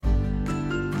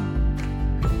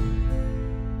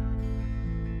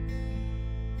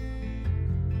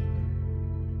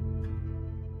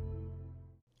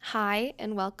Hi,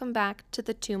 and welcome back to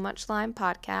the Too Much Lime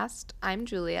podcast. I'm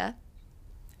Julia.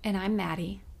 And I'm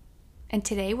Maddie. And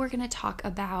today we're going to talk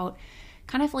about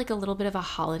kind of like a little bit of a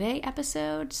holiday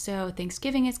episode. So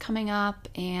Thanksgiving is coming up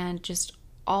and just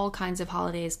all kinds of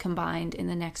holidays combined in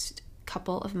the next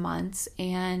couple of months.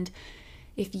 And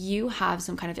if you have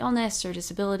some kind of illness or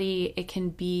disability, it can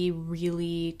be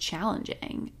really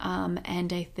challenging.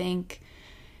 And I think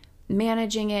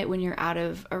managing it when you're out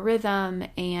of a rhythm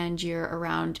and you're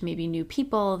around maybe new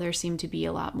people, there seem to be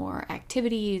a lot more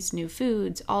activities, new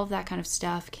foods, all of that kind of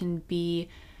stuff can be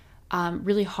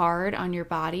really hard on your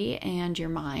body and your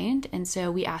mind. And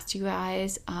so we asked you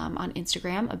guys on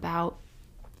Instagram about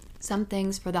some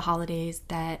things for the holidays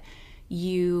that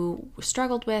you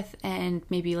struggled with and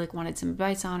maybe like wanted some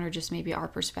advice on, or just maybe our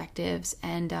perspectives.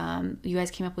 And you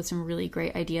guys came up with some really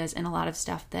great ideas and a lot of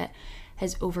stuff that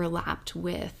has overlapped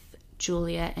with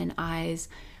Julia and I's,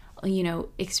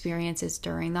 experiences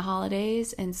during the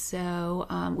holidays. And so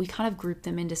we kind of grouped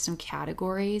them into some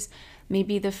categories.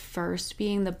 Maybe the first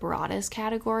being the broadest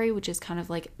category, which is kind of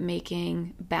like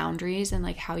making boundaries and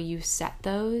like how you set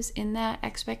those in that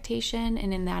expectation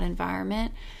and in that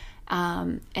environment.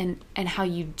 And how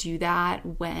you do that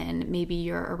when maybe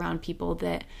you're around people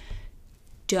that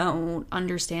don't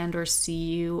understand or see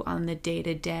you on the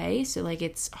day-to-day. So like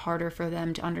it's harder for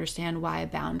them to understand why a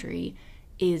boundary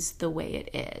is the way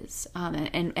it is,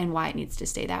 and why it needs to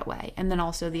stay that way. And then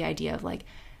also the idea of like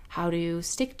how to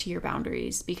stick to your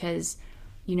boundaries, because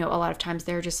a lot of times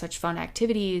they're just such fun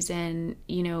activities, and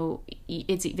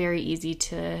it's very easy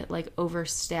to like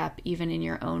overstep even in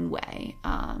your own way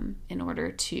in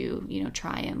order to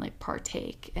try and like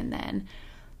partake. And then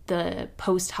the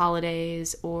post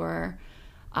holidays or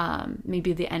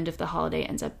maybe the end of the holiday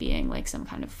ends up being like some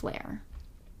kind of flare.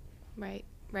 Right.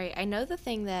 I know the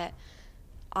thing that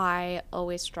I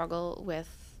always struggle with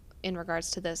in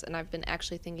regards to this, and I've been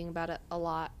actually thinking about it a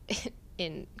lot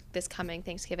in this coming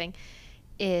Thanksgiving,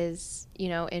 is,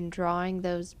 in drawing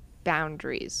those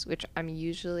boundaries, which I'm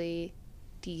usually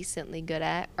decently good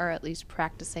at, or at least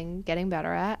practicing getting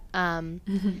better at,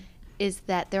 is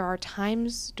that there are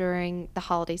times during the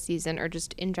holiday season or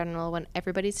just in general when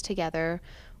everybody's together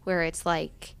where it's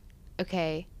like,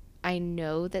 okay, I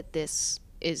know that this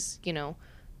is,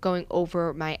 going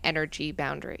over my energy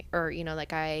boundary, or,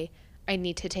 like I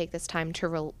need to take this time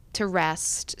to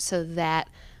rest so that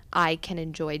I can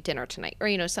enjoy dinner tonight,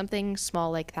 or, something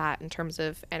small like that in terms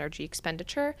of energy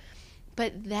expenditure.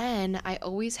 But then I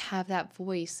always have that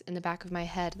voice in the back of my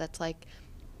head that's like,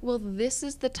 well, this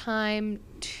is the time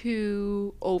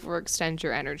to overextend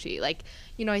your energy. Like,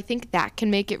 I think that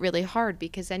can make it really hard,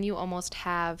 because then you almost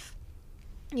have,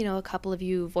 a couple of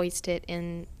you voiced it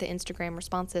in the Instagram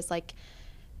responses, like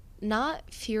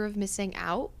not fear of missing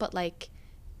out, but like,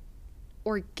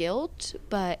 or guilt,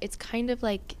 but it's kind of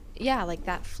like, yeah, like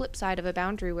that flip side of a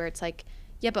boundary where it's like,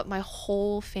 yeah, but my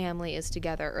whole family is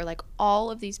together, or like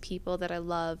all of these people that I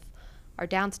love are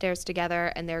downstairs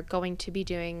together and they're going to be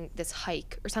doing this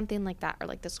hike or something like that, or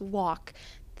like this walk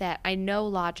that I know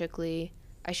logically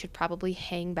I should probably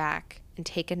hang back and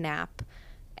take a nap,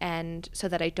 and so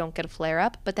that I don't get a flare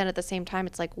up. But then at the same time,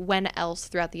 it's like, when else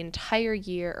throughout the entire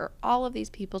year are all of these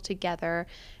people together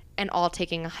and all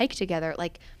taking a hike together?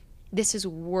 Like, this is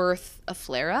worth a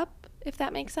flare up, if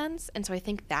that makes sense. And so I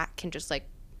think that can just like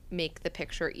make the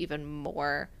picture even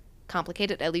more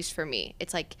complicated, at least for me.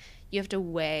 It's like you have to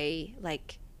weigh,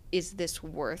 like, is this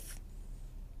worth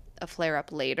a flare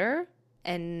up later?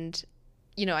 And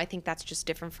I think that's just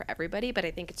different for everybody, but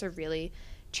I think it's a really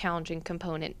challenging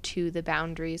component to the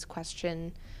boundaries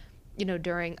question,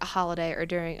 during a holiday or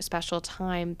during a special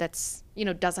time that's,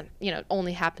 doesn't,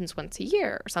 only happens once a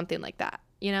year or something like that,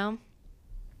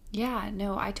 Yeah,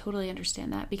 no, I totally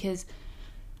understand that, because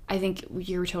I think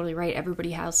you're totally right.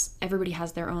 Everybody has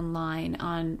their own line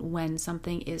on when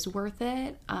something is worth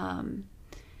it.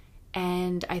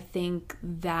 And I think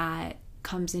that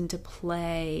comes into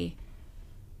play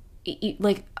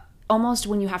like almost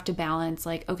when you have to balance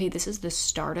like, okay, this is the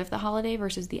start of the holiday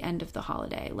versus the end of the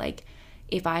holiday. Like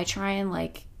if I try and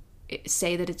like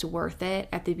say that it's worth it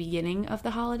at the beginning of the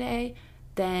holiday,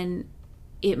 then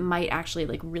it might actually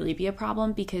like really be a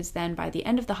problem, because then by the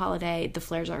end of the holiday, the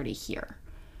flare's already here.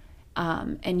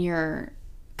 And you're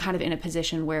kind of in a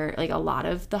position where like a lot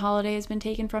of the holiday has been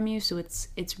taken from you. So it's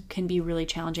can be really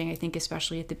challenging, I think,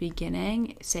 especially at the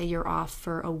beginning. Say you're off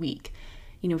for a week,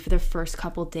 for the first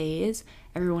couple days,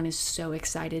 everyone is so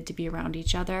excited to be around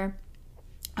each other.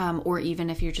 Or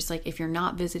even if you're just like, if you're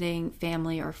not visiting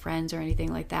family or friends or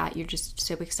anything like that, you're just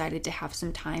so excited to have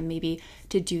some time maybe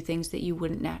to do things that you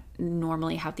wouldn't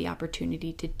normally have the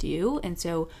opportunity to do. And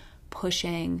so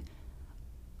pushing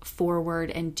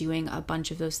forward and doing a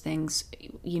bunch of those things,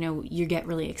 you know, you get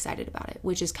really excited about it,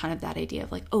 which is kind of that idea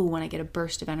of like, oh, when I get a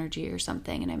burst of energy or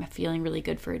something and I'm feeling really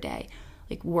good for a day,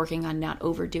 like working on not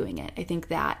overdoing it. I think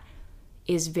that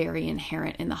is very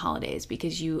inherent in the holidays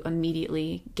because you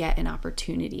immediately get an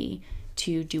opportunity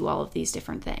to do all of these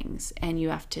different things, and you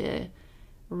have to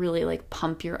really like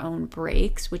pump your own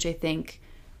brakes, which I think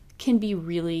can be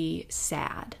really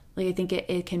sad. Like, I think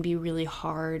it can be really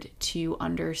hard to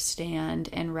understand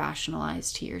and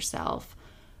rationalize to yourself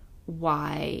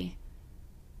why,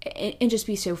 and just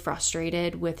be so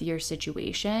frustrated with your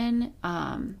situation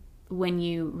when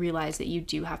you realize that you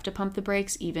do have to pump the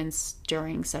brakes, even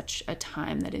during such a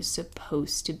time that is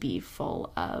supposed to be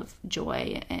full of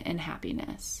joy and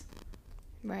happiness.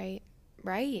 Right,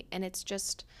 right. And it's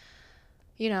just,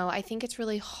 you know, I think it's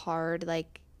really hard.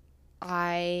 Like,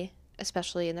 I,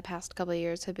 especially in the past couple of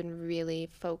years, have been really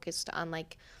focused on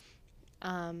like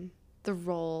the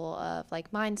role of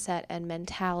like mindset and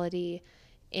mentality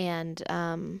and,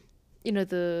 you know,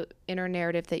 the inner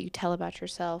narrative that you tell about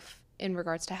yourself in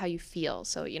regards to how you feel.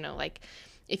 So, you know, like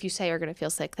if you say you're going to feel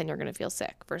sick, then you're going to feel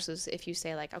sick, versus if you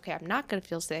say like, okay, I'm not going to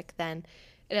feel sick, then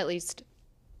it at least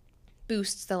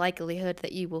boosts the likelihood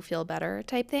that you will feel better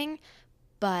type thing.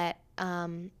 But,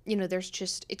 you know, there's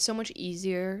just, it's so much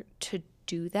easier to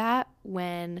do that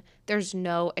when there's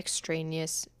no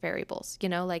extraneous variables, you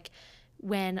know, like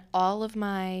when all of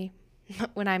my,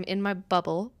 when I'm in my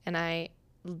bubble and I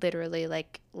literally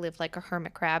like live like a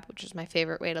hermit crab, which is my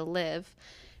favorite way to live.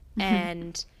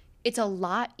 And it's a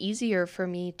lot easier for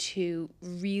me to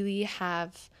really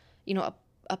have, you know,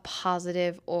 a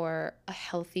positive or a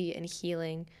healthy and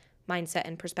healing mindset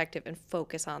and perspective and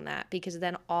focus on that, because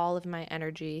then all of my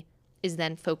energy is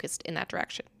then focused in that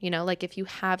direction. You know, like if you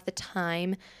have the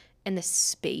time and the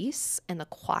space and the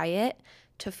quiet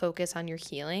to focus on your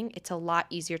healing, it's a lot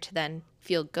easier to then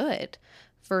feel good,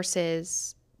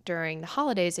 versus during the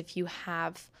holidays, if you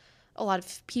have a lot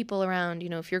of people around, you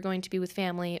know, if you're going to be with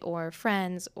family or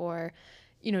friends, or,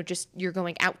 you know, just you're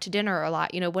going out to dinner a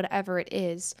lot, you know, whatever it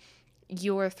is,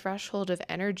 your threshold of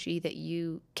energy that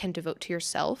you can devote to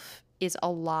yourself is a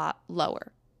lot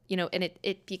lower, you know, and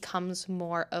it becomes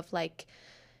more of like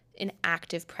an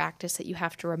active practice that you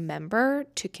have to remember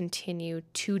to continue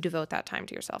to devote that time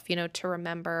to yourself, you know, to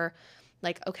remember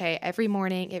like, okay, every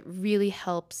morning it really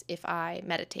helps if I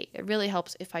meditate. It really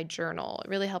helps if I journal. It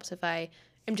really helps if I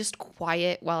am just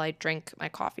quiet while I drink my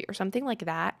coffee or something like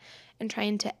that, and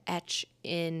trying to etch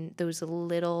in those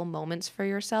little moments for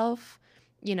yourself,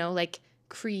 you know, like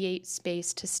create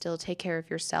space to still take care of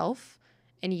yourself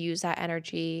and use that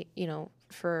energy, you know,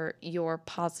 for your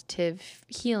positive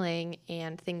healing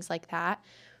and things like that,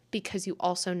 because you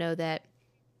also know that,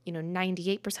 you know,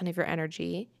 98% of your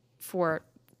energy, for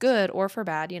good or for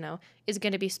bad, you know, is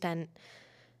going to be spent,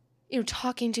 you know,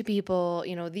 talking to people,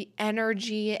 you know, the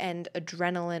energy and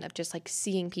adrenaline of just like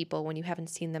seeing people when you haven't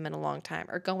seen them in a long time,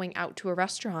 or going out to a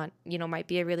restaurant, you know, might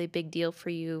be a really big deal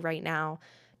for you right now,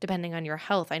 depending on your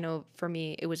health. I know for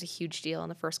me, it was a huge deal in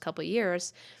the first couple of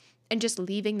years, and just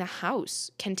leaving the house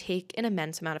can take an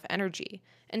immense amount of energy.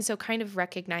 And so kind of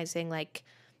recognizing like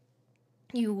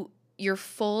your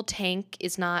full tank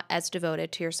is not as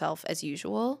devoted to yourself as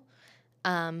usual.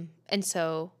 And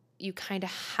so you kind of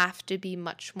have to be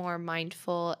much more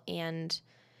mindful and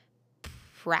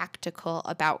practical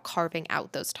about carving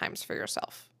out those times for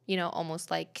yourself, you know, almost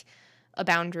like a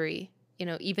boundary, you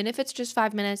know, even if it's just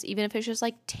 5 minutes, even if it's just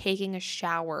like taking a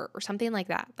shower or something like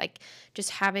that, like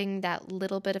just having that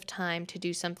little bit of time to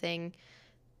do something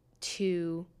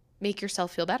to make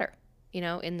yourself feel better, you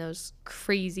know, in those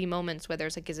crazy moments where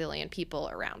there's a gazillion people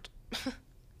around.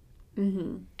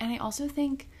 Mm-hmm. And I also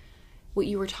think what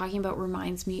you were talking about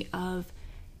reminds me of,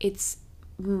 it's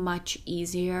much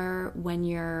easier when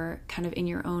you're kind of in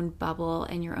your own bubble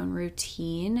and your own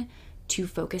routine to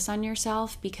focus on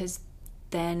yourself, because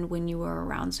then when you are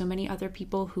around so many other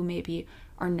people who maybe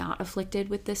are not afflicted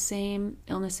with the same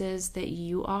illnesses that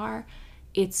you are,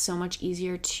 it's so much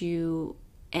easier to,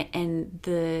 and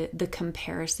the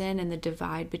comparison and the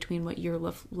divide between what your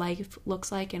life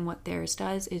looks like and what theirs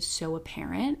does is so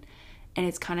apparent. And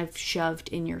it's kind of shoved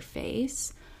in your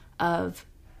face of,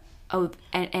 oh,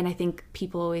 and I think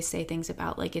people always say things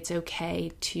about like, it's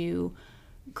okay to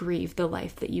grieve the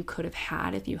life that you could have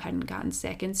had if you hadn't gotten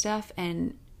sick and stuff.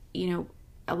 And, you know,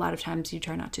 a lot of times you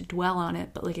try not to dwell on it,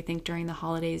 but like, I think during the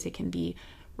holidays, it can be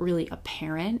really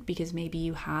apparent because maybe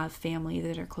you have family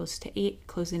that are close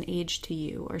in age to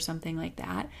you or something like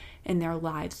that, and their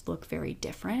lives look very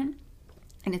different.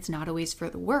 And it's not always for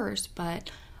the worse, but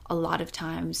a lot of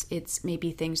times it's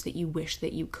maybe things that you wish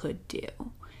that you could do.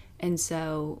 And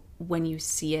so when you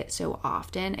see it so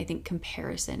often, I think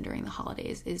comparison during the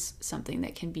holidays is something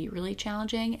that can be really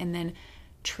challenging. And then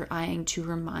trying to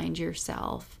remind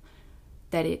yourself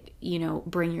that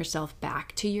bring yourself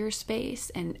back to your space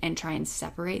and try and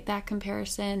separate that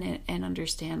comparison and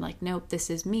understand like, nope, this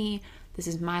is me. This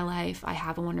is my life. I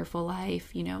have a wonderful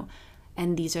life,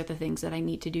 and these are the things that I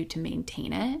need to do to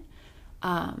maintain it.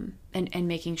 And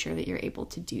making sure that you're able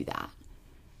to do that.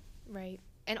 Right.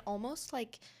 And almost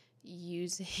like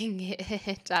using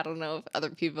it. I don't know if other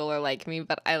people are like me,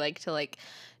 but I like to like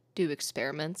do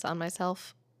experiments on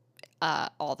myself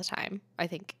all the time. I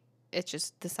think it's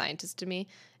just the scientist to me.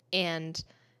 And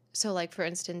so like, for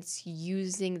instance,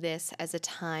 using this as a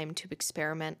time to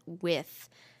experiment with,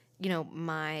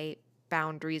 my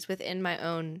boundaries within my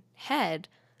own head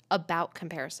about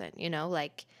comparison,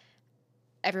 like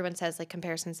everyone says like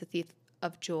comparison's the thief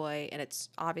of joy, and it's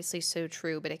obviously so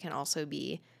true, but it can also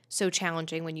be so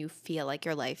challenging when you feel like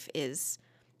your life is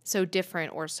so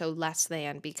different or so less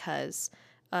than because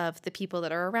of the people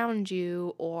that are around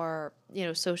you or,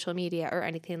 social media or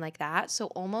anything like that. So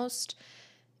almost,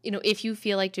 if you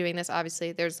feel like doing this,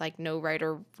 obviously there's like no right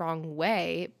or wrong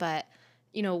way, but,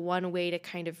 one way to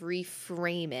kind of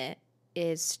reframe it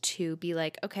is to be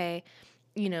like, okay,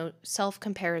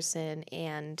 self-comparison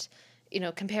and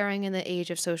comparing in the age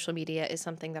of social media is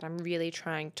something that I'm really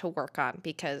trying to work on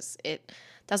because it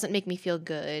doesn't make me feel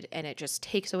good and it just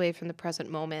takes away from the present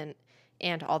moment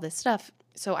and all this stuff.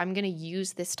 So I'm going to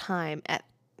use this time at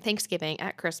Thanksgiving,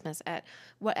 at Christmas, at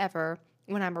whatever,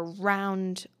 when I'm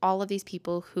around all of these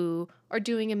people who are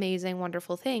doing amazing,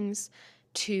 wonderful things,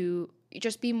 to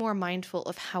just be more mindful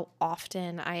of how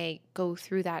often I go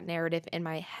through that narrative in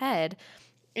my head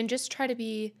and just try to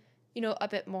be a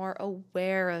bit more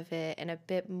aware of it and a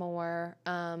bit more,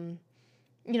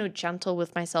 gentle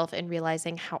with myself and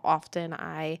realizing how often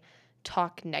I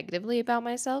talk negatively about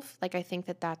myself. Like, I think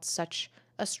that that's such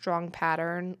a strong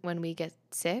pattern when we get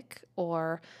sick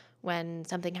or when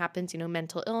something happens,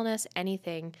 mental illness,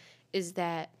 anything, is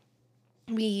that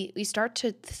we start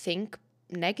to think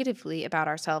negatively about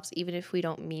ourselves, even if we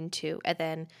don't mean to. And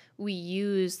then we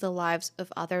use the lives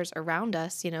of others around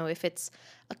us, if it's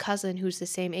a cousin who's the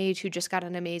same age who just got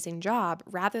an amazing job,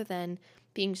 rather than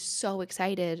being so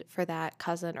excited for that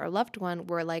cousin or loved one,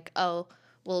 we're like, oh,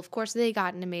 well, of course they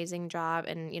got an amazing job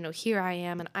and, here I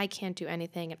am and I can't do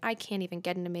anything and I can't even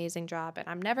get an amazing job and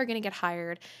I'm never going to get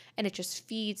hired. And it just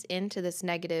feeds into this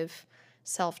negative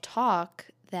self-talk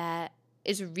that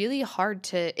is really hard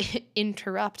to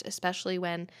interrupt, especially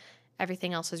when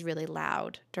everything else is really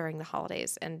loud during the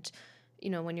holidays and,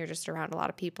 when you're just around a lot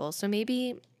of people. So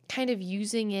maybe kind of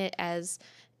using it as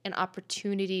an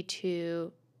opportunity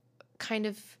to kind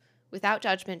of, without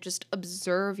judgment, just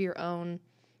observe your own,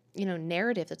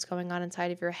 narrative that's going on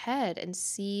inside of your head and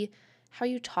see how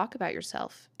you talk about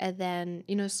yourself. And then,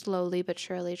 slowly but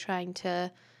surely trying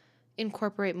to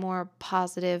incorporate more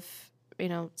positive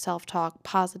self-talk,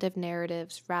 positive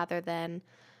narratives rather than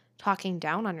talking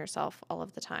down on yourself all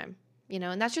of the time,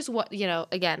 and that's just what,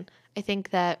 again, I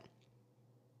think that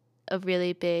a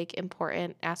really big,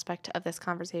 important aspect of this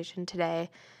conversation today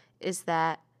is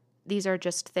that these are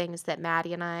just things that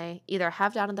Maddie and I either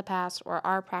have done in the past or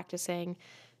are practicing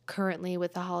currently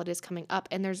with the holidays coming up.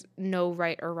 And there's no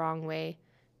right or wrong way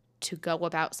to go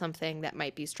about something that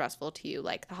might be stressful to you,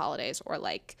 like the holidays or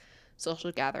like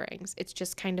social gatherings. It's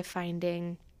just kind of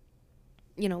finding,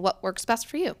 what works best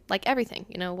for you, like everything,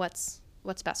 what's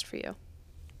best for you.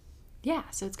 Yeah.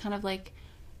 So it's kind of like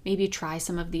maybe try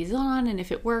some of these on, and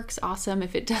if it works, awesome.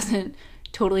 If it doesn't,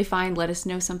 totally fine. Let us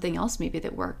know something else maybe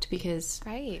that worked, because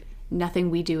right. Nothing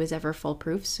we do is ever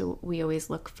foolproof. So we always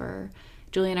look for,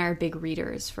 Julie and I are big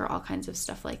readers for all kinds of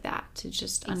stuff like that, to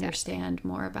just understand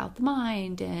more about the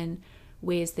mind and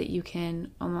ways that you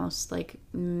can almost like,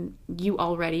 you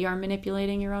already are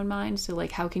manipulating your own mind. So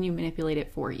like, how can you manipulate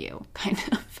it for you, kind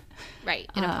of? Right.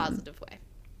 In a positive way.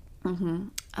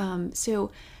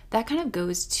 So that kind of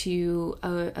goes to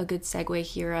a good segue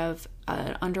here of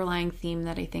an underlying theme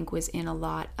that I think was in a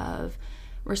lot of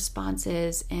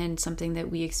responses and something that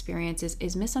we experience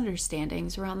is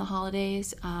misunderstandings around the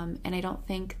holidays. And I don't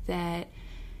think that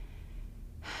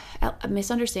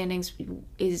misunderstandings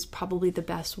is probably the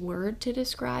best word to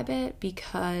describe it,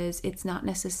 because it's not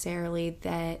necessarily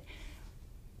that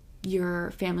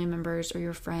your family members or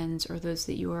your friends or those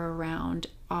that you are around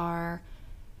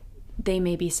they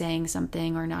may be saying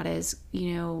something or not as,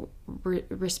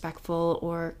 respectful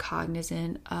or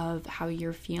cognizant of how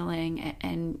you're feeling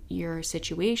and your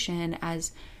situation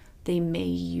as they may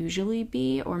usually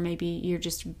be, or maybe you're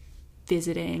just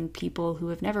visiting people who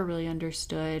have never really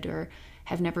understood or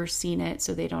have never seen it,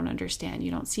 so they don't understand.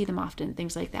 You don't see them often,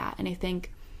 things like that. And I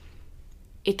think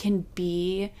it can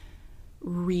be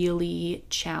really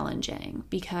challenging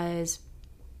because,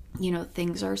 you know,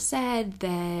 things are said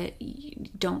that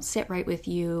don't sit right with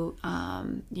you.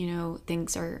 You know,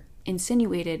 things are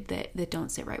insinuated that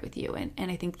don't sit right with you.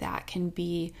 And I think that can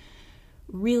be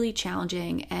really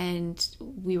challenging. And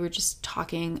we were just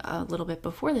talking a little bit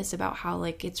before this about how,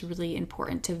 like, it's really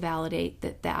important to validate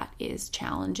that is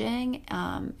challenging,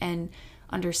 and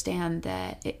understand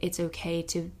that it's okay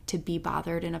to be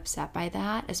bothered and upset by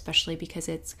that, especially because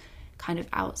it's kind of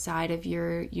outside of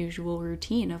your usual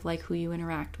routine of like who you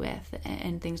interact with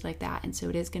and things like that. And so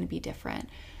it is going to be different.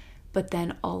 But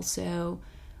then also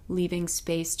leaving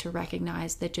space to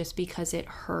recognize that just because it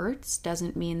hurts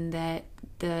doesn't mean that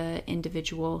the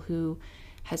individual who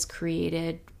has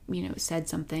created, you know, said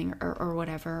something or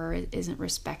whatever isn't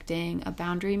respecting a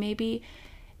boundary. Maybe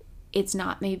it's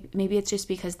not, maybe it's just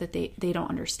because that they don't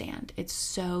understand. It's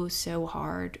so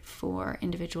hard for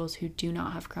individuals who do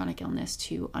not have chronic illness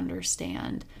to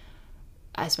understand,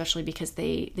 especially because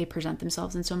they present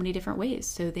themselves in so many different ways.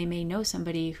 So they may know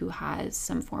somebody who has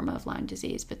some form of Lyme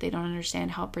disease, but they don't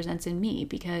understand how it presents in me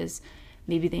because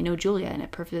maybe they know Julia and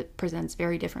it presents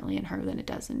very differently in her than it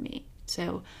does in me.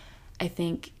 So I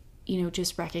think, you know,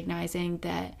 just recognizing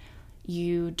that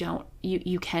you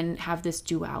can have this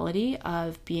duality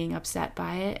of being upset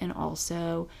by it and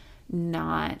also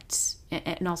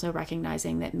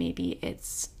recognizing that maybe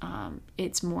it's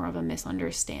more of a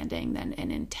misunderstanding than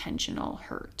an intentional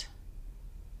hurt.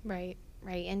 Right.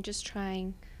 And just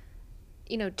trying,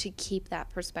 you know, to keep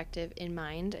that perspective in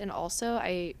mind. And also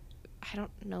I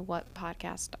don't know what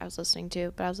podcast I was listening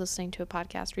to, but I was listening to a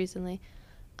podcast recently.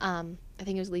 I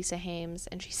think it was Lisa Hames,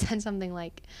 and she said something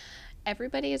like,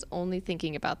 everybody is only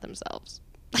thinking about themselves.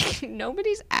 Like,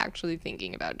 nobody's actually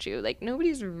thinking about you. Like,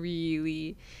 nobody's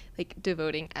really, like,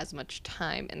 devoting as much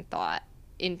time and thought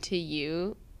into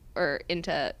you or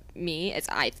into me as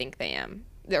I think they am.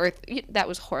 Or that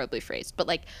was horribly phrased. But,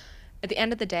 like, at the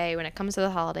end of the day, when it comes to the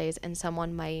holidays and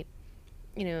someone might,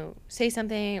 you know, say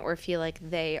something or feel like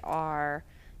they are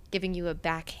giving you a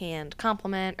backhand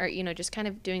compliment or, you know, just kind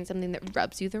of doing something that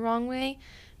rubs you the wrong way,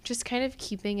 just kind of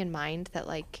keeping in mind that,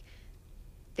 like,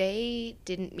 they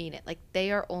didn't mean it. Like,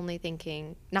 they are only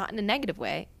thinking, not in a negative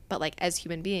way, but, like, as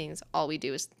human beings, all we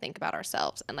do is think about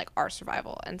ourselves and, like, our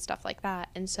survival and stuff like that.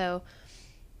 And so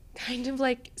kind of,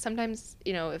 like, sometimes,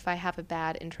 you know, if I have a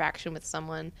bad interaction with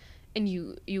someone and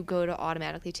you go to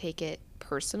automatically take it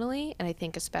personally, and I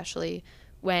think especially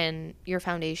when your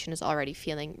foundation is already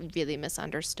feeling really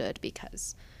misunderstood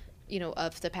because, you know,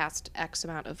 of the past X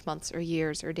amount of months or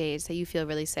years or days that you feel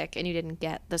really sick and you didn't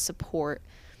get the support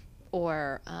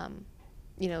or,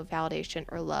 you know, validation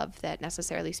or love that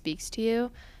necessarily speaks to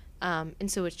you.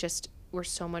 And so it's just, we're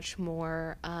so much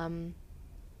more,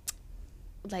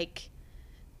 like,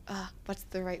 what's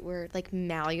the right word? Like,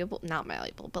 malleable, not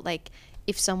malleable, but, like,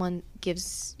 if someone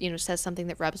gives, you know, says something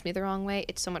that rubs me the wrong way,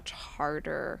 it's so much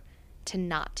harder to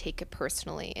not take it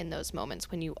personally in those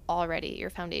moments when you already, your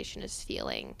foundation is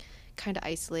feeling kind of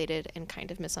isolated and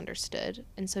kind of misunderstood.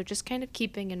 And so just kind of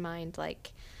keeping in mind,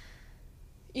 like,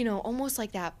 you know, almost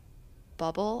like that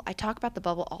bubble. I talk about the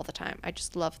bubble all the time. I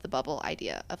just love the bubble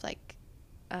idea of, like,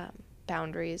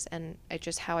 boundaries, and it's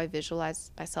just how I visualize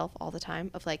myself all the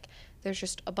time of, like, there's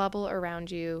just a bubble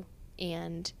around you,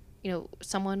 and, you know,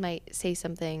 someone might say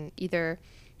something either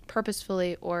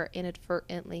purposefully or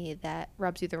inadvertently that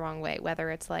rubs you the wrong way, whether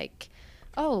it's like,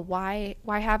 oh, why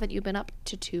haven't you been up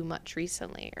to too much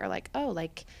recently, or like, oh,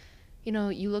 like, you know,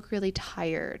 you look really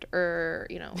tired, or,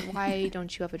 you know, why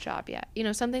don't you have a job yet? You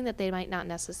know, something that they might not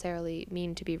necessarily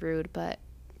mean to be rude, but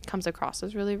comes across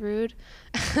as really rude.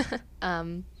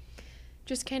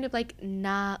 Just kind of, like,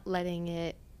 not letting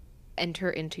it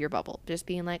enter into your bubble. Just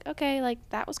being like, okay, like,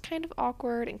 that was kind of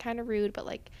awkward and kind of rude, but,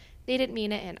 like, they didn't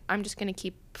mean it, and I'm just going to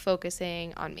keep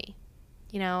focusing on me,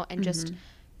 you know, and just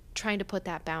trying to put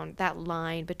that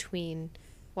line between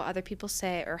what other people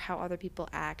say or how other people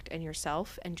act and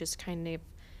yourself, and just kind of,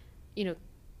 you know,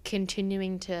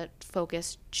 continuing to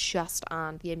focus just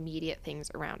on the immediate things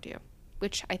around you,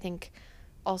 which I think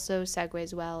also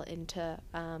segues well into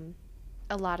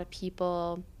a lot of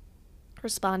people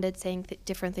responded saying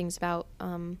different things about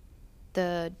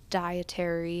the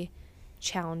dietary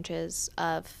challenges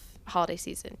of holiday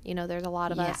season. You know, there's a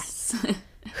lot of us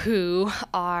who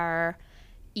are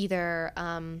either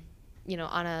you know,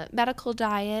 on a medical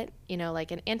diet, you know,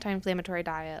 like an anti-inflammatory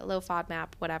diet, low FODMAP,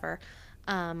 whatever,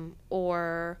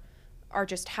 or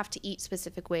just have to eat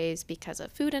specific ways because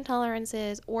of food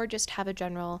intolerances, or just have a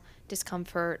general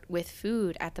discomfort with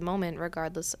food at the moment,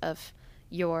 regardless of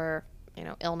your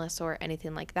illness or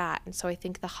anything like that. And so I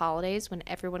think the holidays, when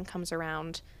everyone comes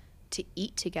around to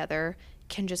eat together,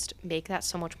 can just make that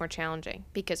so much more challenging,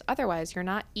 because otherwise you're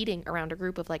not eating around a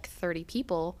group of like 30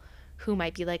 people who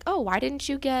might be like, oh, why didn't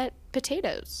you get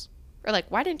potatoes? Or like,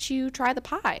 why didn't you try the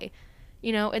pie?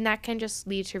 And that can just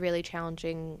lead to really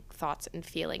challenging thoughts and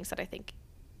feelings that I think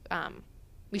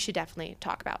we should definitely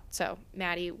talk about. So,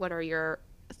 Maddie, what are your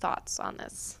thoughts on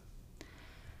this?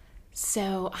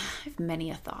 So I have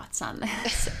many thoughts on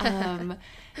this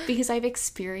because I've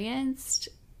experienced,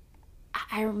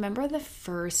 I remember the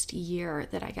first year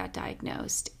that I got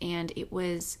diagnosed, and it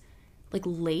was like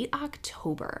late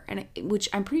October, which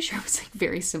I'm pretty sure was like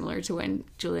very similar to when,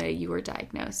 Julia, you were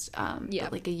diagnosed,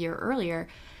 but like a year earlier,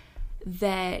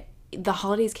 that the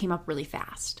holidays came up really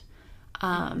fast.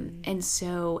 And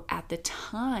so at the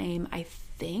time, I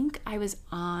think I was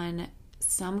on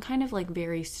some kind of like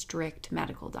very strict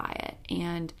medical diet,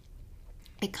 and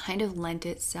it kind of lent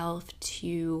itself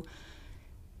to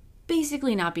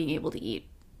basically not being able to eat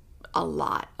a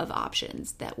lot of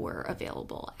options that were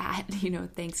available at,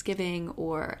 Thanksgiving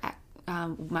or at,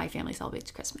 my family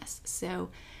celebrates Christmas. So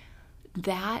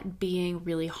that being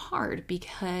really hard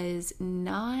because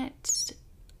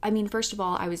first of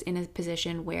all, I was in a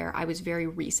position where I was very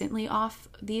recently off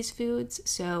these foods,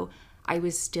 so I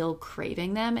was still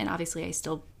craving them, and obviously I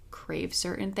still crave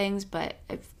certain things, but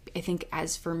I think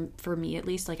as for me at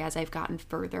least, like as I've gotten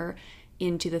further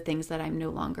into the things that I'm no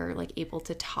longer like able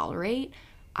to tolerate,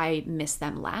 I miss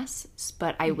them less,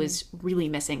 but I was really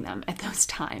missing them at those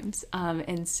times.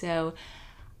 And so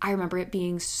I remember it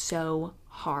being so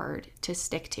hard to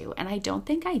stick to, and I don't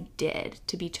think I did,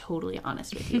 to be totally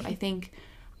honest with you. I think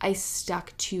I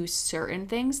stuck to certain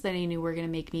things that I knew were going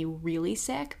to make me really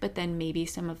sick, but then maybe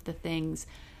some of the things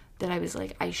that I was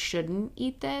like, I shouldn't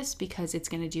eat this because it's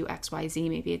going to do X, Y, Z.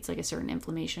 Maybe it's like a certain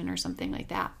inflammation or something like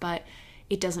that, but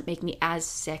it doesn't make me as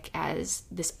sick as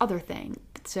this other thing.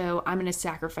 So I'm going to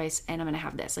sacrifice and I'm going to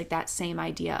have this. Like that same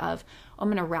idea of, I'm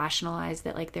going to rationalize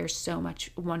that like there's so much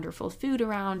wonderful food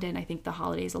around, and I think the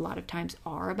holidays a lot of times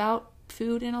are about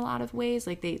food in a lot of ways.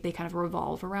 Like they kind of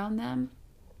revolve around them,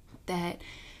 that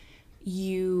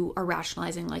you are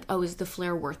rationalizing like, oh, is the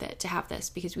flair worth it to have this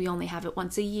because we only have it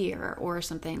once a year or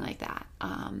something like that.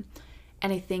 And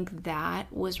I think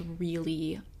that was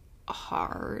really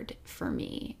hard for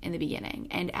me in the beginning.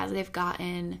 And as I've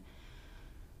gotten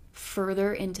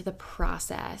further into the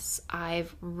process,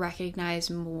 I've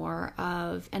recognized more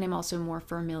of, and I'm also more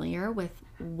familiar with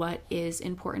what is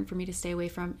important for me to stay away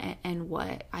from and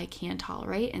what I can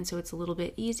tolerate. And so it's a little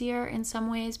bit easier in some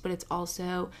ways, but it's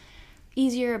also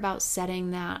easier about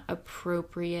setting that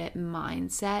appropriate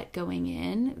mindset going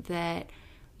in that,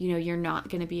 you're not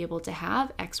going to be able to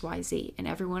have XYZ and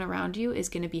everyone around you is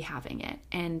going to be having it.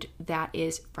 And that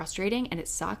is frustrating and it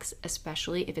sucks,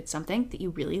 especially if it's something that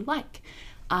you really like.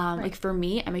 Right. Like for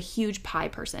me, I'm a huge pie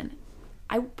person.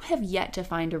 I have yet to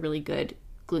find a really good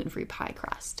gluten-free pie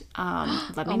crust.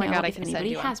 Let me know if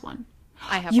anybody has one.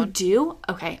 I have you one. You do?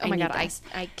 Okay. Oh my God,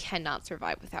 I cannot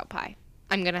survive without pie.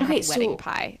 I'm going to have wedding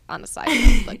pie on the side,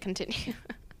 but continue.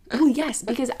 Well, yes,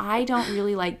 because I don't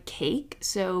really like cake.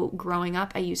 So growing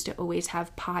up, I used to always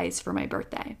have pies for my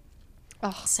birthday.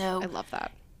 Oh, so I love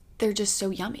that. They're just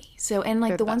so yummy. So, and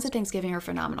like the ones at Thanksgiving are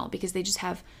phenomenal because they just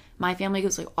have, my family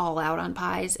goes like all out on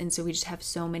pies. And so we just have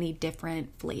so many different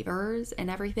flavors and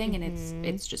everything. And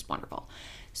it's just wonderful.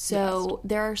 So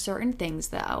there are certain things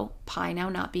though, pie now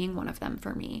not being one of them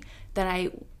for me, that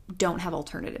I don't have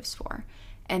alternatives for.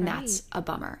 And that's a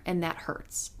bummer, and that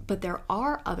hurts. But there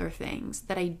are other things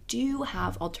that I do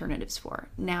have alternatives for.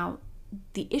 Now,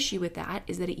 the issue with that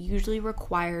is that it usually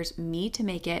requires me to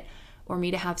make it, or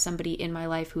me to have somebody in my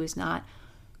life who is not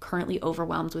currently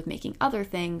overwhelmed with making other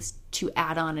things to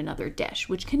add on another dish,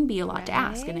 which can be a lot to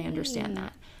ask, and I understand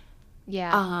that.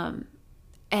 Yeah.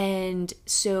 And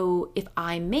so if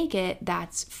I make it,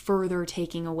 that's further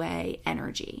taking away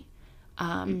energy.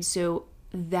 So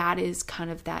that is kind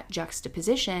of that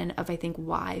juxtaposition of, I think,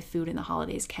 why food in the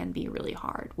holidays can be really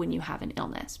hard when you have an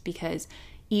illness. Because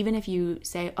even if you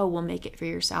say, oh, we'll make it for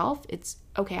yourself, it's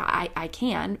okay, I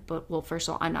can, but well, first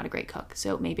of all, I'm not a great cook,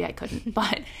 so maybe I couldn't.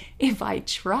 But if I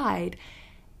tried,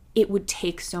 it would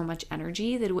take so much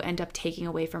energy that it would end up taking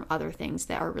away from other things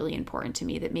that are really important to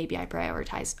me that maybe I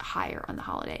prioritize higher on the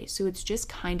holiday. So it's just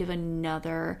kind of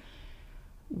another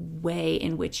way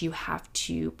in which you have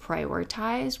to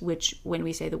prioritize, which when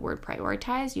we say the word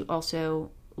prioritize, you also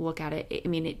look at it, I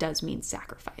mean, it does mean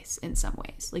sacrifice in some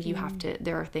ways. Like you have to,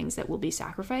 there are things that will be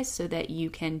sacrificed so that you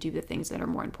can do the things that are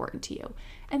more important to you.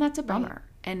 And that's a bummer.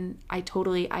 And I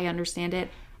understand it.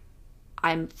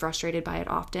 I'm frustrated by it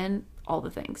often, all the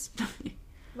things.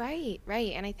 Right,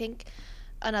 right. And I think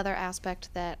another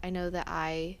aspect that I know that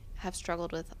I have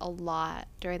struggled with a lot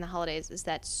during the holidays is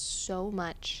that so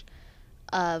much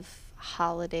of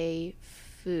holiday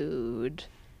food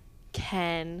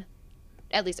can,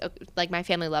 at least like my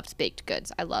family loves baked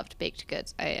goods. I loved baked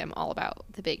goods. I am all about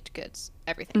the baked goods,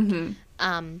 everything. Mm-hmm.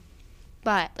 Um,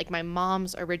 but like my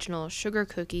mom's original sugar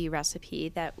cookie recipe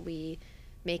that we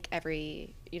make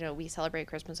every, we celebrate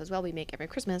Christmas as well. We make every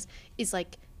Christmas is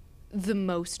like the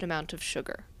most amount of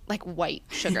sugar, like white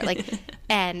sugar. Like,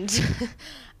 and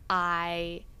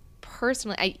I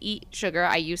personally, I eat sugar.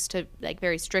 I used to like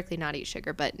very strictly not eat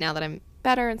sugar, but now that I'm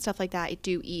better and stuff like that, I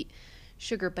do eat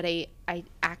sugar, but I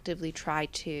actively try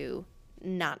to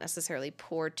not necessarily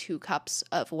pour 2 cups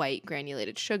of white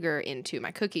granulated sugar into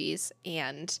my cookies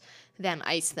and then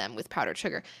ice them with powdered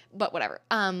sugar. But whatever.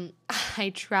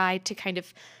 I try to kind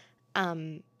of,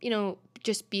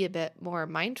 just be a bit more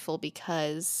mindful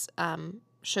because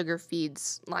sugar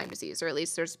feeds Lyme disease, or at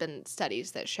least there's been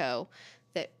studies that show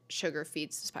that sugar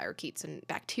feeds spirochetes and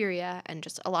bacteria and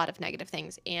just a lot of negative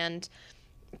things, and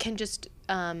can just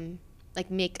like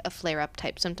make a flare up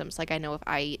type symptoms. Like I know if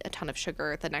I eat a ton of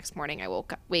sugar the next morning, I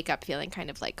wake up feeling kind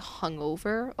of like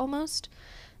hungover almost,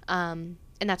 and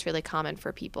that's really common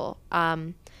for people.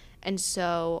 And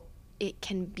so it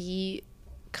can be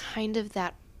kind of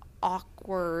that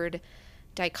awkward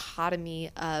dichotomy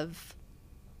of,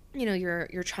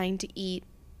 you're trying to eat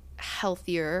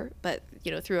healthier, but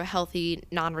through a healthy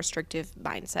non-restrictive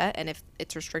mindset, and if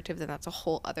it's restrictive, then that's a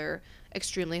whole other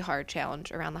extremely hard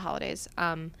challenge around the holidays.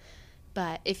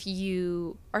 But if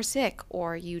you are sick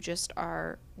or you just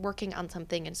are working on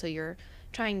something and so you're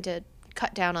trying to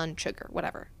cut down on sugar,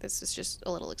 whatever, this is just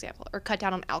a little example, or cut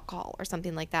down on alcohol or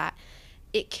something like that,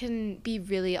 it can be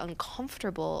really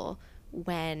uncomfortable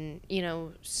when,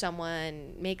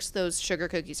 someone makes those sugar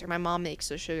cookies, or my mom makes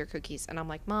those sugar cookies, and I'm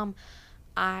like, Mom,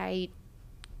 I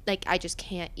I just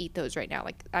can't eat those right now.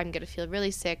 Like, I'm going to feel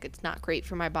really sick. It's not great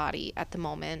for my body at the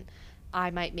moment. I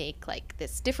might make like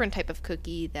this different type of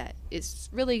cookie that is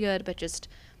really good, but just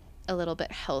a little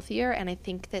bit healthier. And I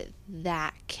think that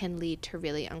that can lead to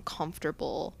really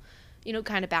uncomfortable,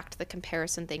 kind of back to the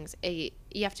comparison things.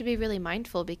 You have to be really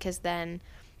mindful, because then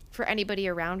for anybody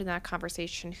around in that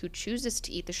conversation who chooses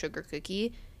to eat the sugar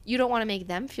cookie, you don't want to make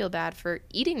them feel bad for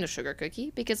eating the sugar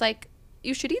cookie, because like,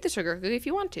 you should eat the sugar cookie if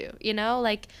you want to,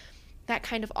 like that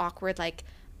kind of awkward, like,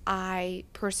 I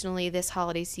personally this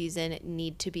holiday season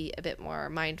need to be a bit more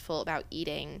mindful about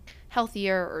eating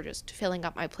healthier, or just filling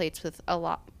up my plates with a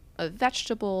lot of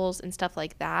vegetables and stuff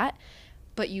like that.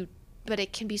 But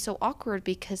it can be so awkward,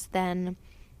 because then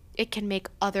it can make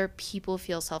other people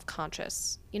feel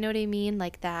self-conscious. You know what I mean?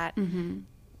 Like that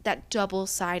that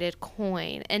double-sided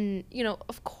coin. And,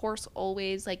 of course,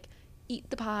 always like, eat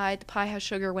the pie has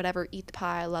sugar, whatever, eat the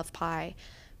pie, I love pie.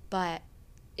 But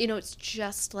it's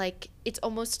just like, it's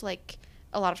almost like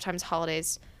a lot of times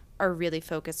holidays are really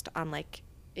focused on like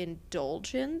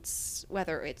indulgence,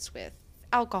 whether it's with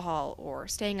alcohol or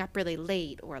staying up really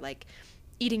late or like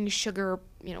eating sugar,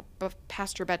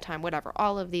 past your bedtime, whatever.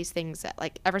 All of these things that,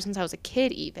 like, ever since I was a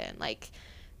kid, even, like,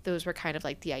 those were kind of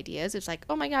like the ideas. It's like,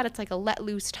 oh my God, it's like a let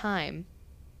loose time.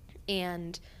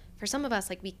 And for some of us,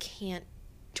 like, we can't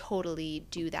totally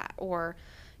do that, or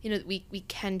we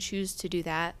can choose to do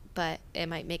that, but it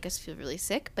might make us feel really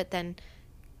sick. But then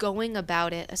going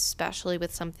about it, especially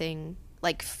with something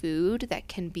like food that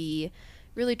can be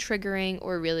really triggering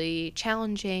or really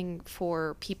challenging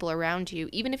for people around you,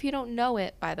 even if you don't know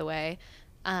it, by the way,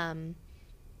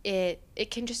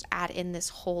 it can just add in this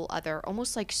whole other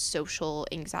almost like social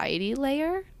anxiety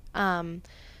layer,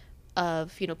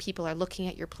 of, people are looking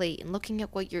at your plate and looking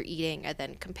at what you're eating and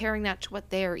then comparing that to what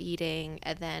they're eating,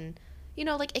 and then,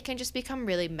 like, it can just become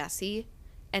really messy.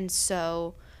 And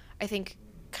so I think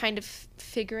kind of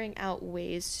figuring out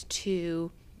ways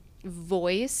to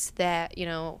voice that,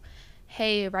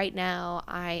 hey, right now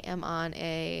I am on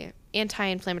a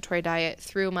anti-inflammatory diet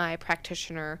through my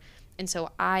practitioner, and so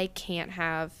I can't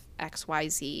have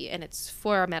XYZ, and it's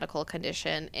for a medical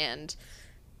condition, and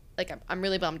like, I'm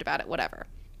really bummed about it, whatever.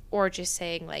 Or just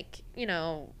saying, like,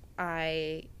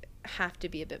 I have to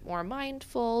be a bit more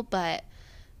mindful, but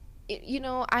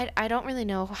I don't really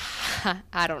know.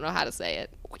 I don't know how to say it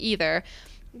either,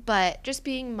 but just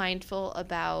being mindful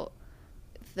about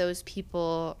those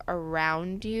people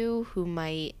around you who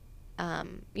might,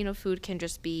 food can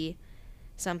just be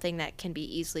something that can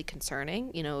be easily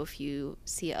concerning. If you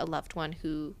see a loved one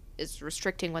who is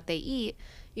restricting what they eat,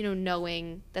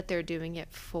 knowing that they're doing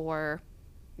it for,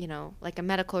 like a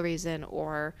medical reason,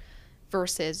 or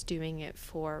versus doing it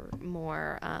for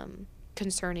more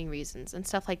concerning reasons and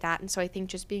stuff like that. And so I think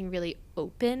just being really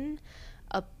open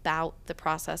about the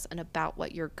process and about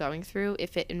what you're going through,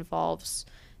 if it involves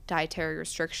dietary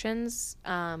restrictions,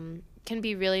 can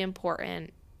be really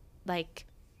important, like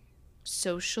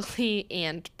socially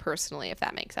and personally, if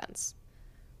that makes sense.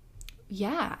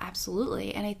 Yeah,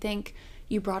 absolutely. And I think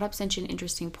you brought up such an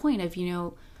interesting point of,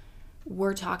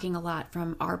 we're talking a lot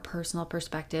from our personal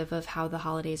perspective of how the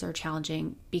holidays are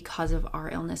challenging because of our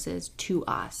illnesses to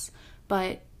us.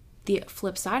 But the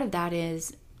flip side of that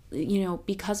is,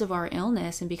 because of our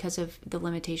illness and because of the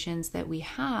limitations that we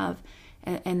have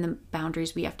and the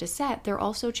boundaries we have to set, they're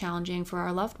also challenging for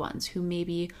our loved ones who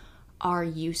maybe are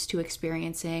used to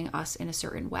experiencing us in a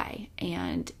certain way,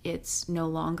 and it's no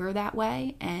longer that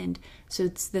way. And so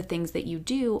it's the things that you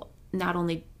do not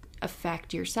only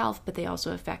affect yourself, but they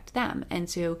also affect them. And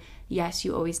so yes,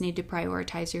 you always need to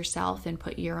prioritize yourself and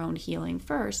put your own healing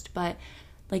first, but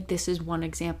like, this is one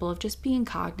example of just being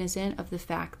cognizant of the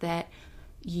fact that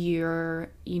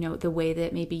the way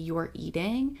that maybe you're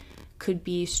eating could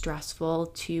be stressful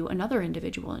to another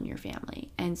individual in your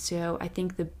family. And so I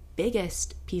think the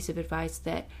biggest piece of advice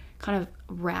that kind of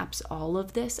wraps all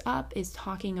of this up is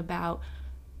talking about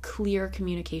clear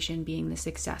communication being the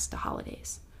success to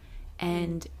holidays,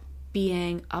 and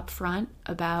being upfront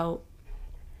about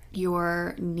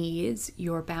your needs,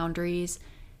 your boundaries,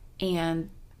 and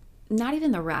not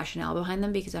even the rationale behind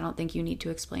them, because I don't think you need to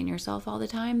explain yourself all the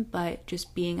time, but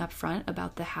just being upfront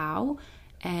about the how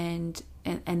and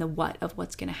the what of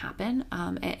what's going to happen,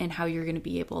 and how you're going to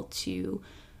be able to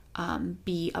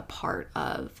be a part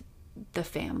of the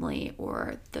family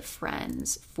or the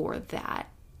friends for that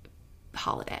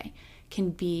holiday, can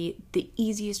be the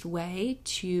easiest way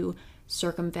to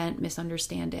circumvent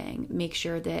misunderstanding, make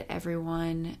sure that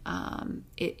everyone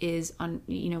is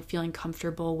feeling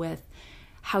comfortable with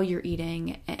how you're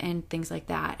eating and things like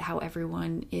that, how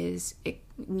everyone is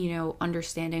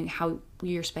understanding how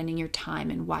you're spending your time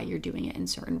and why you're doing it in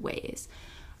certain ways.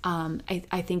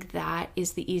 I think that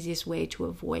is the easiest way to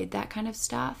avoid that kind of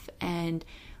stuff, and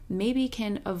maybe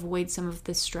can avoid some of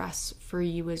the stress for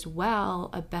you as well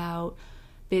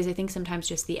because I think sometimes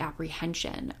just the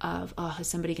apprehension of, is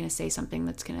somebody going to say something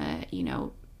that's going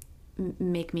to,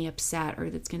 make me upset, or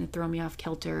that's going to throw me off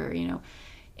kilter, or,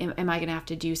 am I going to have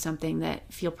to do something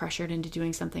that feel pressured into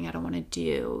doing something I don't want to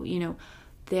do?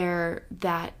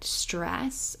 That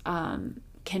stress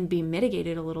can be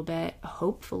mitigated a little bit,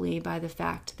 hopefully, by the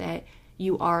fact that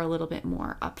you are a little bit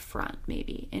more upfront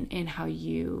maybe in how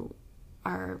you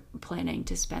are planning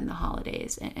to spend the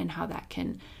holidays, and how that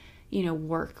can,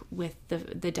 work with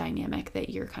the dynamic that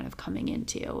you're kind of coming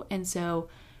into. And so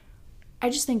I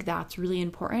just think that's really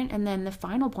important. And then the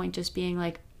final point just being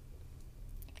like,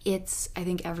 I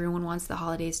think everyone wants the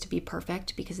holidays to be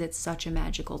perfect because it's such a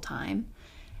magical time.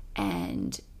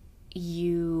 And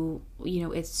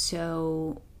it's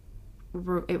so,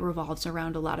 it revolves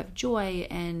around a lot of joy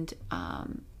and,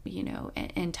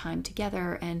 and time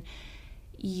together. And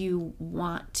you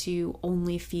want to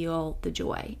only feel the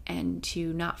joy and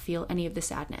to not feel any of the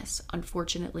sadness.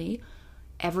 Unfortunately,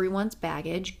 everyone's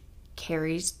baggage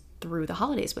carries through the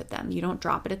holidays with them. You don't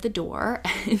drop it at the door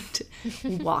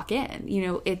and walk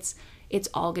in. It's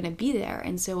all going to be there.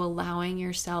 And so allowing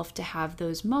yourself to have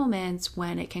those moments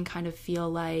when it can kind of feel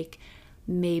like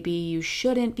maybe you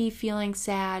shouldn't be feeling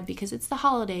sad because it's the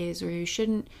holidays, or you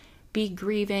shouldn't be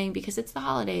grieving because it's the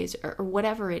holidays, or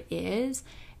whatever it is,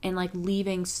 and like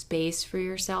leaving space for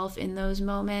yourself in those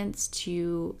moments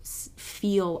to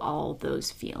feel all those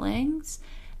feelings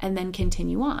and then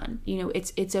continue on.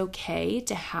 It's okay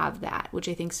to have that, which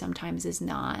I think sometimes is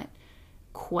not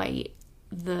quite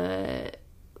the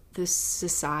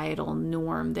societal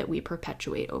norm that we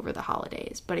perpetuate over the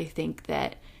holidays. But I think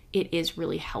that it is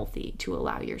really healthy to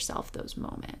allow yourself those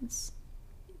moments.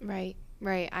 Right.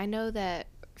 I know that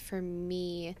for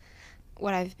me,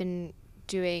 what I've been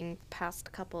doing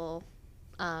past couple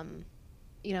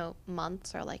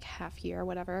months, or like half year,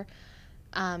 whatever,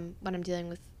 when I'm dealing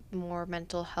with more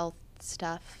mental health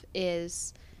stuff,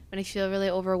 is when I feel really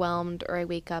overwhelmed, or I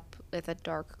wake up with a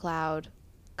dark cloud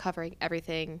covering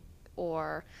everything,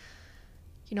 or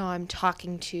I'm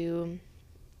talking to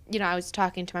I was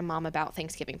talking to my mom about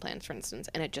Thanksgiving plans, for instance,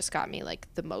 and it just got me like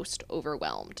the most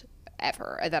overwhelmed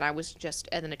ever. And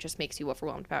then it just makes you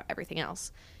overwhelmed about everything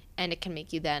else. And it can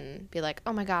make you then be like,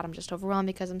 oh my God, I'm just overwhelmed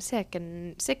because I'm sick,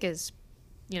 and sick is,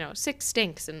 sick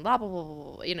stinks, and blah, blah, blah,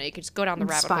 blah. You can just go down the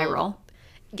rabbit hole. Spiral.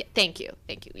 Yeah, thank you.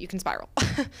 You can spiral.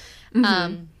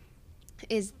 Mm-hmm.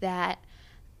 Is that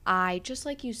I, just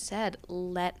like you said,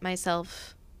 let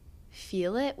myself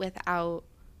feel it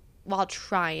while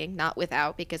trying, not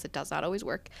without, because it does not always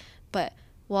work, but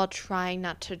while trying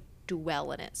not to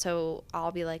dwell in it. So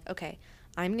I'll be like, okay,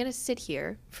 I'm going to sit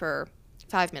here for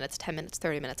 5 minutes, 10 minutes,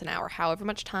 30 minutes, an hour, however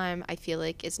much time I feel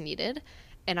like is needed.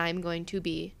 And I'm going to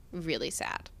be really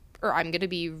sad, or I'm going to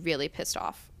be really pissed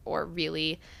off or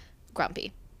really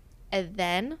grumpy. And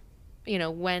then,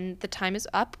 when the time is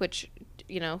up, which,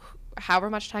 however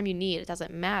much time you need, it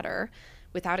doesn't matter,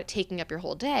 without it taking up your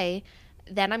whole day,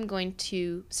 then I'm going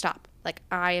to stop. Like,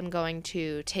 I am going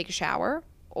to take a shower,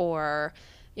 or,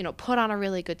 put on a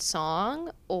really good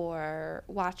song, or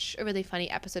watch a really funny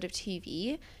episode of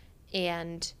TV,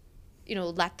 and,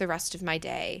 let the rest of my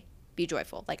day be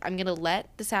joyful. Like, I'm going to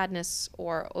let the sadness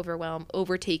or overwhelm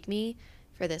overtake me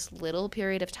for this little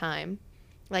period of time,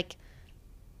 like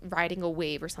riding a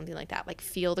wave or something like that. Like,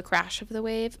 feel the crash of the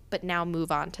wave, but now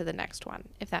move on to the next one,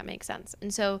 if that makes sense.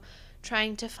 And so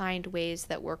trying to find ways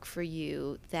that work for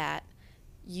you, that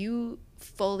you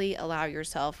fully allow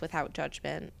yourself, without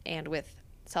judgment and with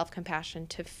self-compassion,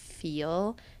 to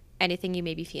feel anything you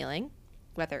may be feeling,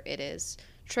 whether it is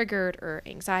triggered or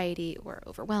anxiety or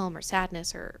overwhelm or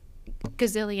sadness or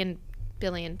gazillion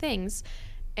billion things,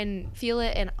 and feel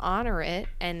it and honor it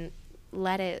and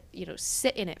let it,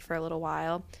 sit in it for a little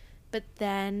while, but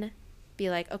then be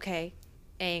like, okay,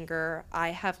 anger, I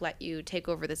have let you take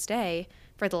over this day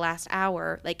for the last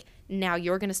hour. Like, now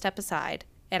you're going to step aside,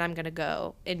 and I'm going to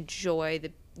go enjoy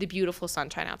the beautiful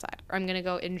sunshine outside, or I'm going to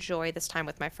go enjoy this time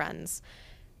with my friends,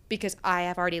 because I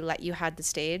have already let you had the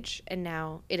stage, and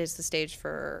now it is the stage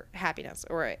for happiness,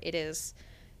 or it is,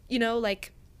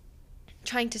 like,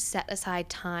 trying to set aside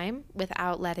time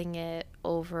without letting it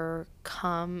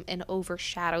overcome and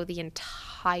overshadow the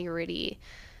entirety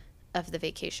of the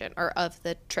vacation or of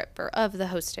the trip or of the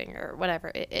hosting or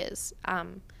whatever it is.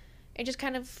 And just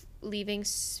kind of leaving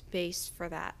space for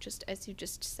that, just as you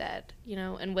just said,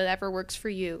 and whatever works for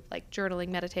you, like journaling,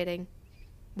 meditating,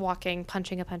 walking,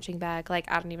 punching a punching bag, like,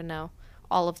 I don't even know,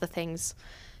 all of the things.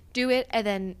 Do it, and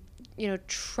then,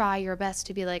 try your best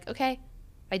to be like, okay,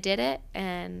 I did it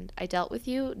and I dealt with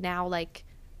you. Now, like,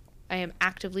 I am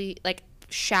actively, like,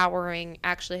 showering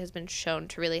actually has been shown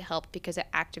to really help because it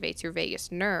activates your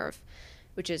vagus nerve,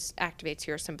 which activates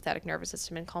your sympathetic nervous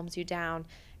system and calms you down.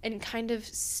 And kind of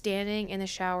standing in the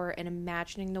shower and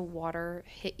imagining the water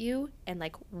hit you and,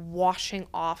 like, washing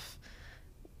off,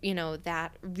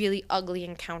 that really ugly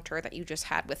encounter that you just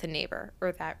had with a neighbor,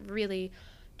 or that really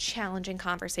challenging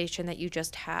conversation that you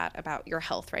just had about your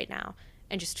health right now.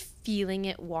 And just feeling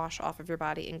it wash off of your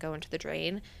body and go into the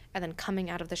drain, and then coming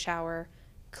out of the shower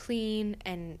clean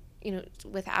and,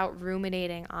 without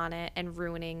ruminating on it and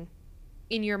ruining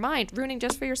in your mind, ruining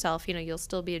just for yourself. You'll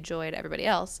still be a joy to everybody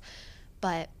else,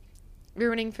 but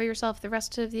ruining for yourself the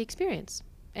rest of the experience.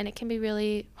 And it can be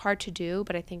really hard to do,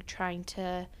 but I think trying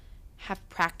to have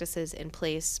practices in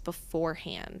place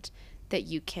beforehand that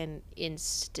you can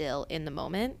instill in the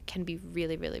moment can be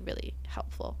really, really, really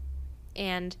helpful.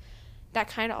 And that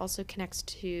kind of also connects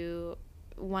to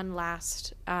one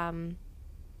last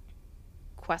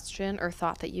question or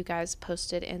thought that you guys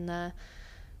posted in the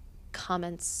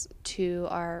comments to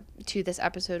this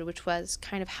episode, which was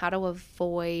kind of how to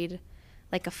avoid,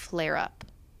 like, a flare-up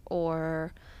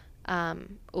or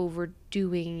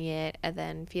overdoing it and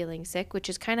then feeling sick, which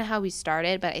is kind of how we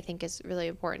started, but I think is really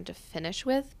important to finish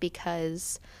with,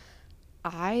 because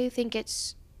I think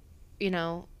it's,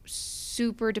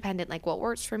 super dependent. Like, what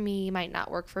works for me might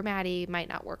not work for Maddie, might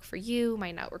not work for you,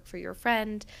 might not work for your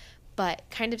friend. But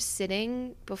kind of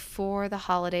sitting before the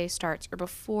holiday starts, or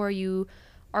before you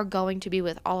are going to be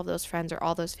with all of those friends or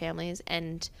all those families,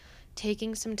 and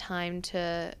taking some time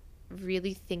to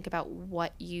really think about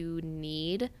what you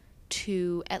need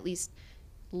to at least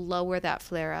lower that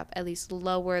flare up, at least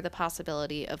lower the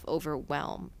possibility of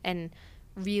overwhelm, and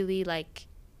really, like,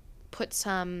 put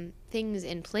some things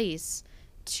in place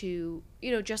to,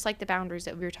 just like the boundaries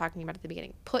that we were talking about at the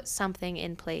beginning, put something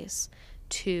in place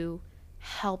to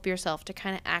help yourself to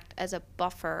kind of act as a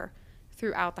buffer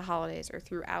throughout the holidays or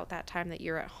throughout that time that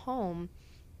you're at home,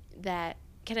 that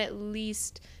can at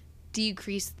least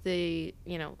decrease the,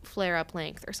 flare up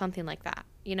length or something like that.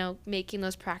 Making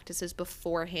those practices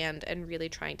beforehand and really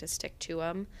trying to stick to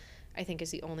them, I think, is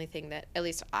the only thing that at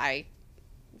least I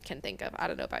can think of. I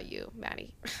don't know about you,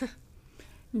 Maddie.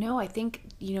 No, I think,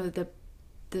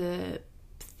 the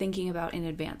thinking about in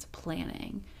advance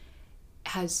planning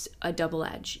has a double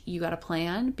edge. You got to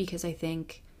plan, because I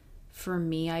think for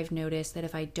me, I've noticed that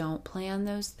if I don't plan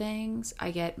those things,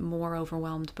 I get more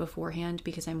overwhelmed beforehand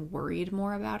because I'm worried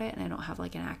more about it and I don't have,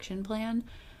 like, an action plan.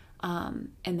 And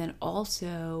then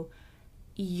also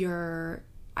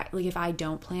if I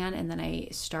don't plan and then I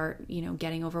start,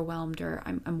 getting overwhelmed, or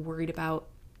I'm worried about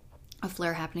a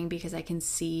flare happening because I can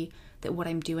see that what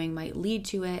I'm doing might lead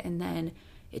to it, and then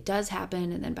it does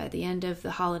happen, and then by the end of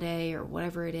the holiday or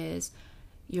whatever it is,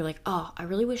 you're like, oh, I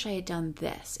really wish I had done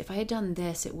this. If I had done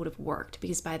this, it would have worked,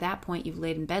 because by that point you've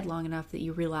laid in bed long enough that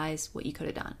you realize what you could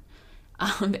have done.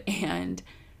 And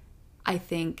I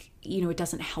think, it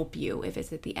doesn't help you if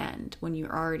it's at the end when you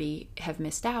already have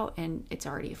missed out and it's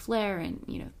already a flare and,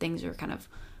 things are kind of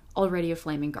already a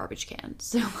flaming garbage can.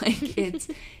 So like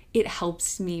it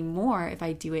helps me more if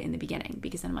I do it in the beginning,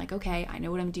 because then I'm like, okay, I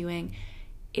know what I'm doing.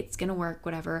 It's going to work,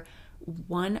 whatever.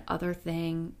 One other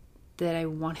thing that I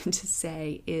wanted to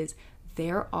say is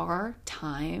there are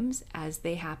times, as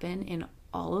they happen in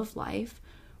all of life,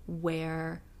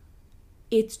 where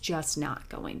it's just not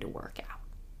going to work out.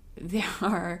 There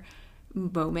are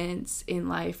moments in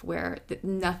life where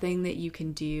nothing that you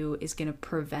can do is going to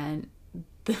prevent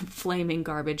the flaming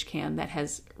garbage can that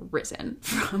has risen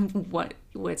from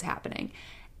what's happening.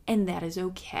 And that is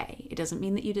okay. It doesn't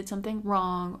mean that you did something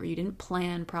wrong or you didn't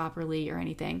plan properly or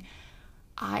anything.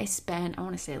 I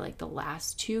want to say like the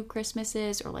last 2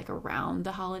 Christmases or like around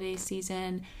the holiday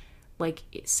season, like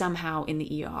somehow in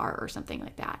the ER or something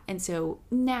like that. And so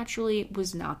naturally it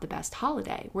was not the best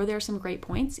holiday. Were there some great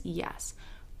points? Yes.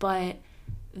 But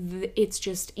it's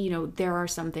just, there are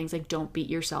some things like, don't beat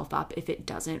yourself up if it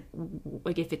doesn't,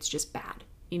 like if it's just bad.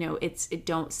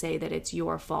 Don't say that it's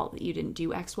your fault that you didn't do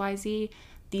XYZ.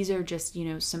 These are just,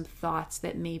 some thoughts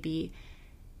that maybe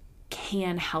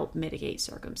can help mitigate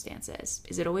circumstances.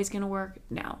 Is it always going to work?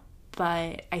 No.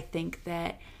 But I think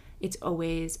that it's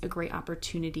always a great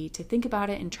opportunity to think about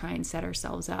it and try and set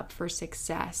ourselves up for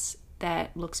success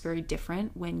that looks very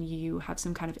different when you have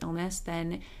some kind of illness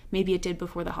than maybe it did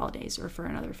before the holidays or for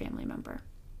another family member.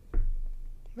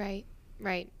 Right.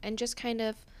 And just kind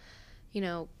of,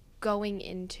 going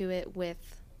into it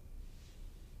with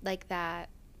like that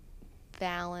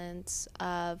balance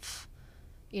of,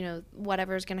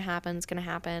 whatever is going to happen is going to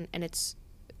happen. And it's,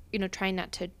 trying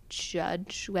not to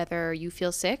judge whether you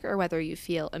feel sick or whether you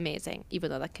feel amazing, even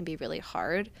though that can be really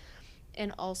hard.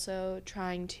 And also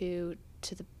trying to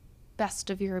the best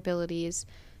of your abilities,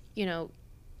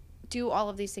 do all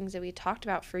of these things that we talked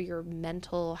about for your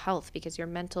mental health, because your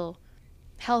mental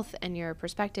health and your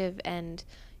perspective and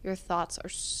your thoughts are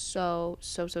so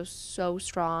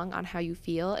strong on how you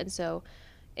feel. And so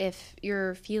if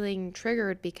you're feeling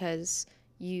triggered because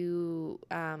you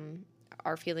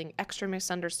are feeling extra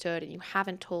misunderstood and you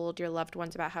haven't told your loved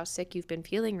ones about how sick you've been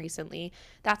feeling recently,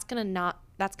 that's going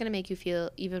to make you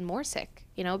feel even more sick,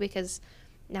 because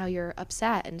now you're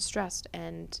upset and stressed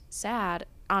and sad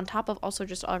on top of also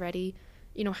just already,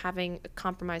 having a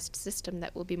compromised system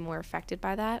that will be more affected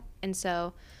by that. And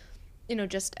so,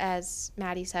 just as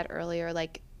Maddie said earlier,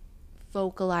 like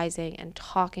vocalizing and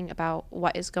talking about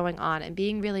what is going on and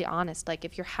being really honest. Like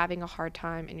if you're having a hard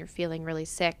time and you're feeling really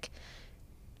sick,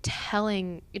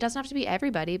 it doesn't have to be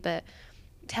everybody, but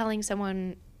telling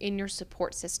someone in your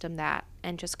support system that,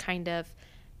 and just kind of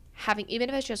having, even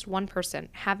if it's just one person,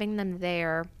 having them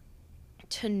there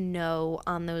to know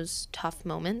on those tough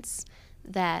moments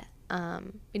that,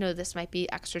 this might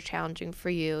be extra challenging for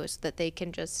you, so that they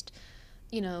can just,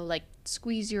 like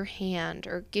squeeze your hand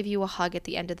or give you a hug at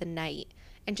the end of the night,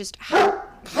 and just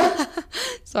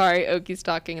sorry, Oki's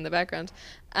talking in the background.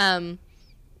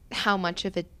 How much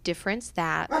of a difference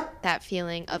that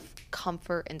feeling of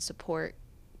comfort and support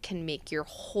can make your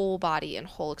whole body and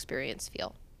whole experience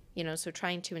feel, so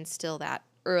trying to instill that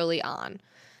early on,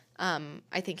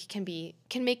 I think can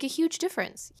make a huge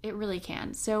difference. It really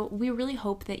can. So we really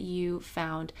hope that you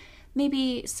found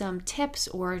maybe some tips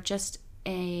or just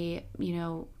a,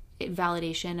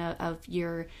 validation of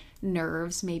your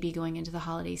nerves maybe going into the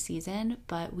holiday season,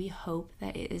 but we hope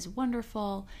that it is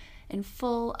wonderful and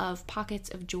full of pockets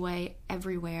of joy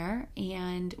everywhere,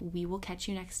 and we will catch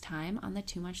you next time on the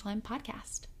Too Much Lime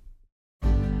podcast.